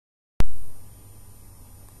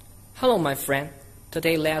Hello my friend,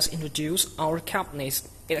 today let's introduce our company's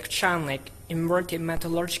electronic inverted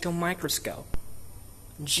metallurgical microscope,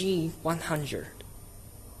 G100.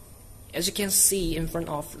 As you can see in front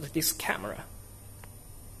of this camera,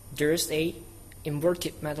 there is a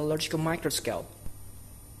inverted metallurgical microscope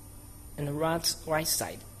on the right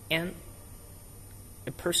side and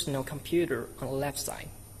a personal computer on the left side.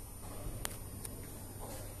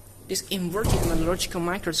 This inverted metallurgical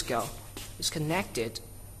microscope is connected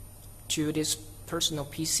to this personal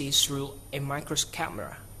PC through a micro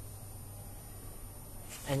camera,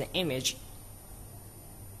 and the image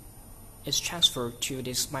is transferred to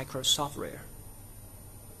this micro software.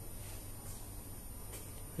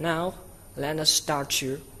 Now let us start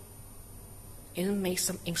to make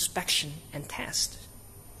some inspection and test.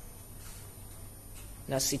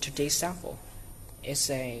 Let's see today's sample. It's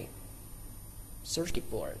a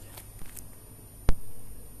circuit board.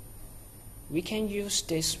 We can use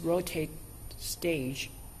this rotate stage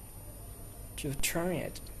to turn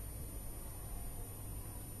it.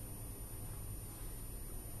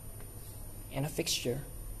 And a fixture.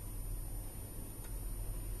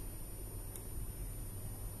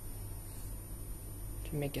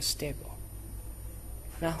 To make it stable.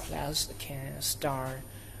 Now let's start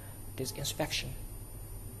this inspection.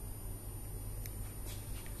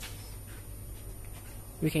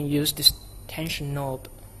 We can use this tension knob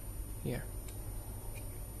here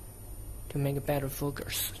to make a better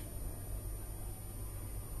focus.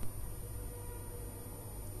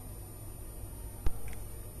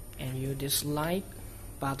 And use this light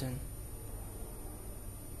button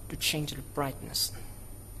to change the brightness.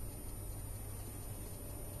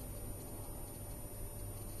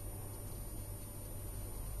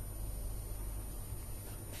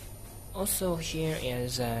 Also, here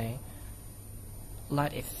is a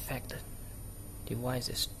light effect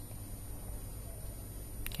devices.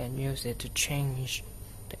 Can use it to change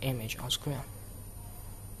the image on screen.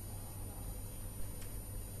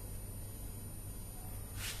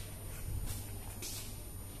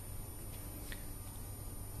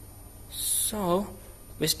 So,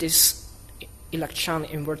 with this electron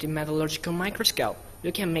inverted metallurgical microscope,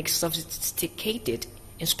 you can make sophisticated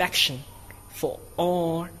inspection for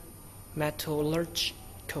all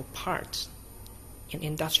metallurgical parts in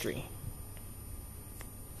industry.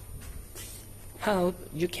 Hope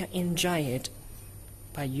you can enjoy it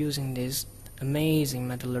by using this amazing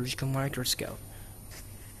metallurgical microscope.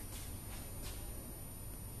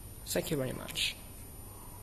 Thank you very much.